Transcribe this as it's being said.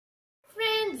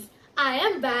I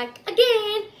am back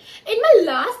again. In my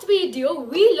last video,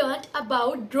 we learned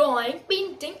about drawing,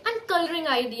 painting and coloring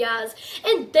ideas.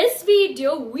 In this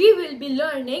video, we will be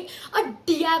learning a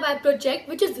DIY project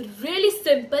which is really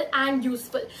simple and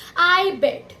useful, I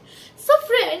bet. So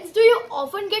friends, do you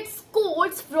often get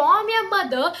scolds from your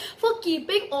mother for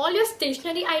keeping all your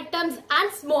stationery items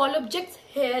and small objects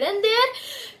here and there?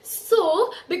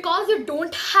 So, because you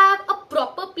don't have a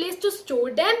proper place to store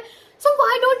them, so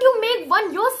why don't you make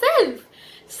one yourself?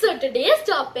 So today's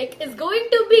topic is going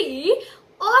to be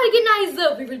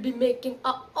organizer. We will be making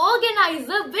an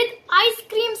organizer with ice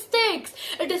cream sticks.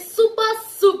 It is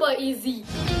super easy.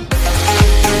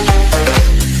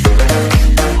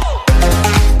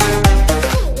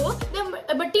 So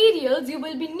the materials you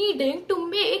will be needing to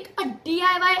make a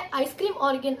DIY ice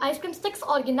cream sticks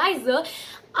organizer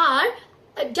are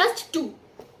just two.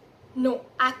 No,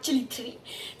 actually three.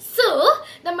 So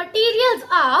the materials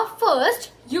are,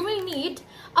 first you will need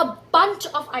a bunch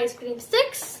of ice cream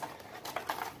sticks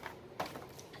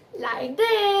like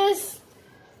this,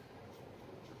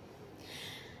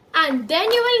 and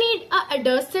then you will need a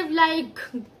adhesive like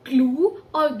glue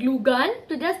or glue gun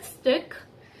to just stick,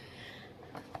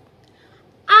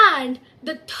 and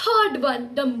the third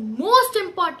one, the most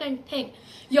important thing,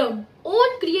 your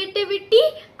own creativity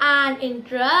and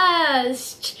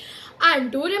interest.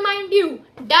 And to remind you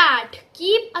that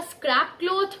keep a scrap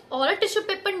cloth or a tissue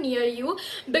paper near you,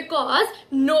 because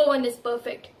no one is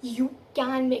perfect. You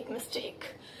can make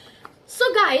mistake. So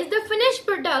guys, the finished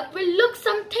product will look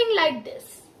something like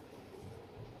this.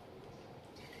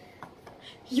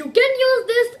 You can use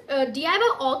this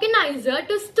DIY organizer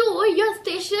to store your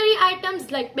stationery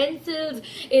items like pencils,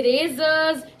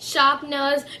 erasers,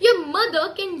 sharpeners. Your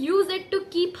mother can use it to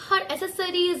keep her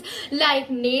accessories like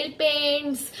nail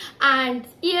paints and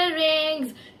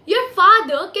earrings. Your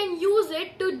father can use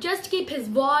it to just keep his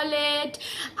wallet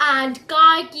and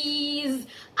car keys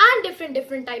and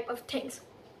different type of things.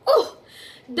 Oh,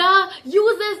 the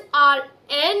uses are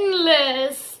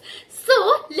endless.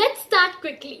 So let's start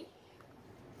quickly.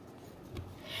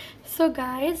 So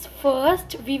guys,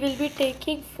 first we will be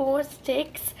taking 4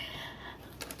 sticks,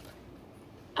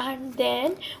 and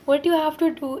then what you have to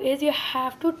do is you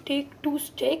have to take 2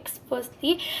 sticks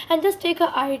firstly and just take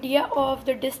an idea of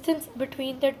the distance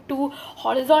between the 2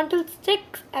 horizontal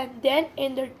sticks and then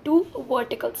in the 2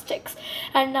 vertical sticks,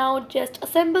 and now just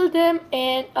assemble them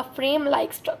in a frame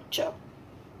like structure.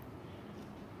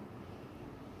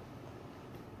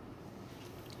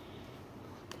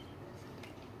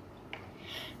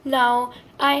 Now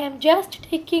I am just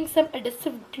taking some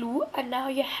adhesive glue, and now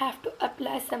you have to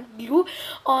apply some glue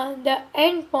on the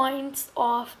end points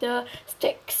of the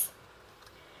sticks.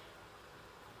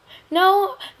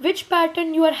 Now which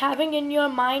pattern you are having in your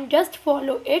mind, just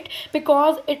follow it,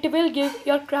 because it will give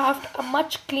your craft a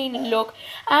much clean look.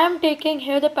 I am taking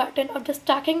here the pattern of just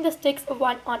stacking the sticks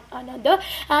one on another,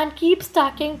 and keep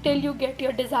stacking till you get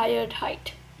your desired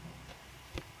height.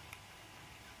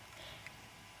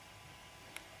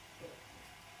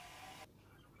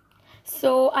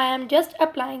 So I am just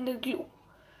applying the glue.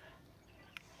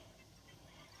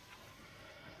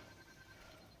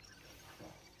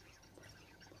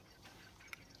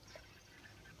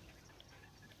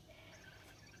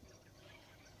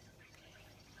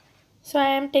 So I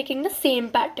am taking the same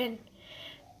pattern.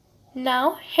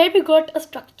 Now here we got a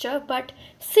structure, but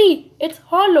see, it's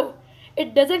hollow.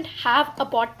 It doesn't have a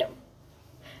bottom.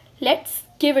 Let's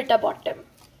give it a bottom.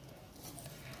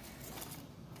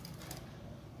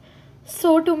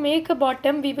 So to make a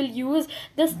bottom, we will use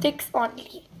the sticks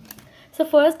only. So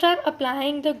first I'm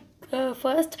applying the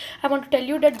first I want to tell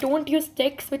you that don't use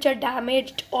sticks which are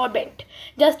damaged or bent.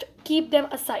 Just keep them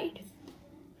aside.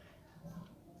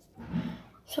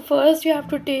 So first you have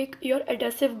to take your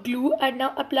adhesive glue and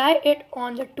now apply it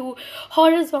on the 2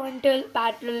 horizontal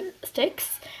parallel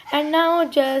sticks, and now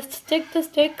just stick the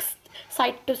sticks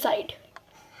side to side.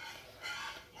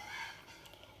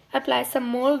 Apply some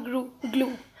more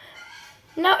glue.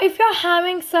 Now if you're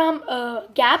having some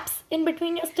gaps in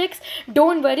between your sticks,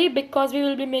 don't worry, because we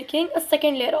will be making a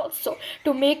second layer also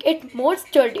to make it more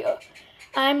sturdier.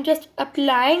 I'm just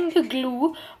applying the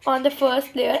glue on the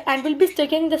first layer and will be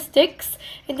sticking the sticks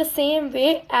in the same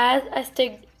way as I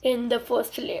sticked in the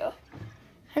first layer.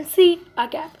 And see, our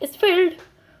gap is filled.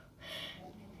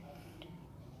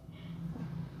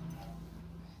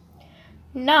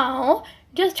 Now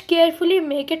just carefully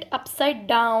make it upside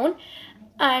down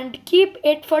and keep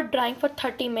it for drying for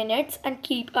 30 minutes, and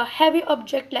keep a heavy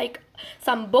object like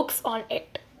some books on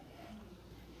it.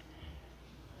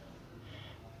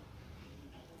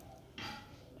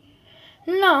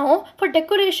 Now for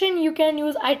decoration you can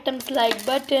use items like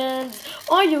buttons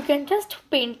or you can just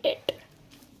paint it.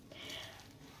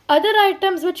 Other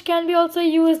items which can be also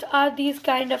used are these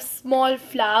kind of small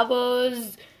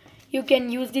flowers. You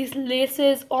can use these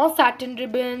laces or satin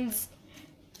ribbons.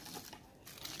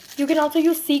 You can also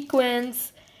use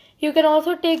sequins. You can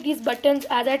also take these buttons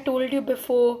as I told you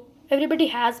before. Everybody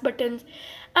has buttons.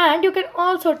 And you can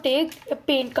also take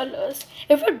paint colors.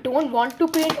 If you don't want to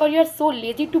paint or you're so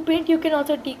lazy to paint, you can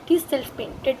also take these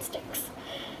self-painted sticks.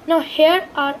 Now here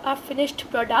are our finished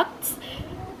products.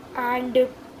 And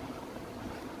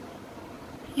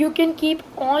you can keep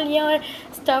all your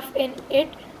stuff in it.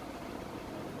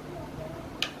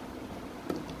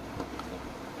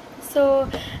 So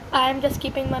I'm just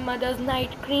keeping my mother's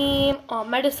night cream or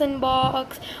medicine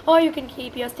box, or you can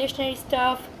keep your stationery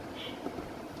stuff.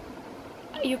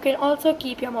 You can also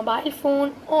keep your mobile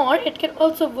phone, or it can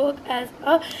also work as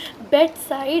a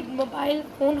bedside mobile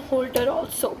phone holder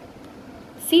also.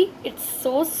 See, it's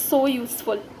so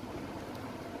useful.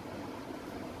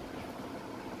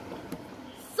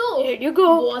 So, here you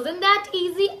go. Wasn't that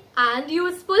easy and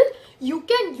useful? You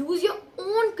can use your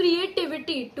own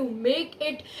creativity to make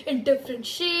it in different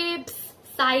shapes,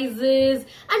 sizes,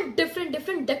 and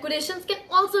different decorations can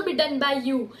also be done by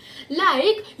you.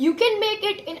 Like, you can make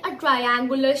it in a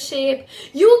triangular shape.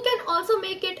 You can also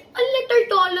make it a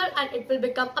little taller and it will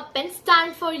become a pen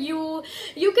stand for you.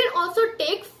 You can also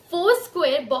take 4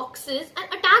 square boxes and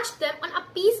attach them on a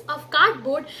piece of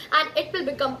cardboard and it will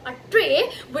become a tray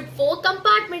with 4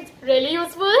 compartments. Really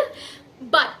useful?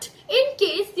 But in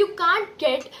case you can't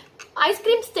get ice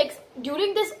cream sticks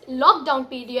during this lockdown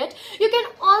period, you can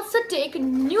also take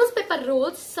newspaper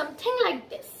rolls, something like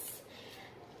this,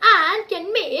 and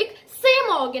can make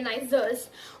same organizers.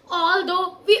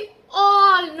 Although we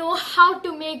all know how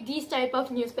to make these type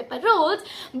of newspaper rolls,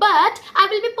 but I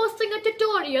will be posting a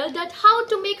tutorial that how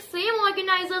to make same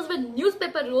organizers with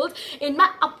newspaper rolls in my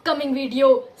upcoming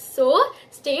video. So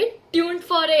stay tuned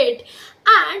for it.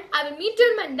 And I will meet you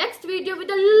in my next video with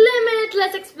a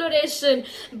limitless exploration.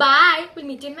 Bye. We'll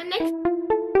meet you in my next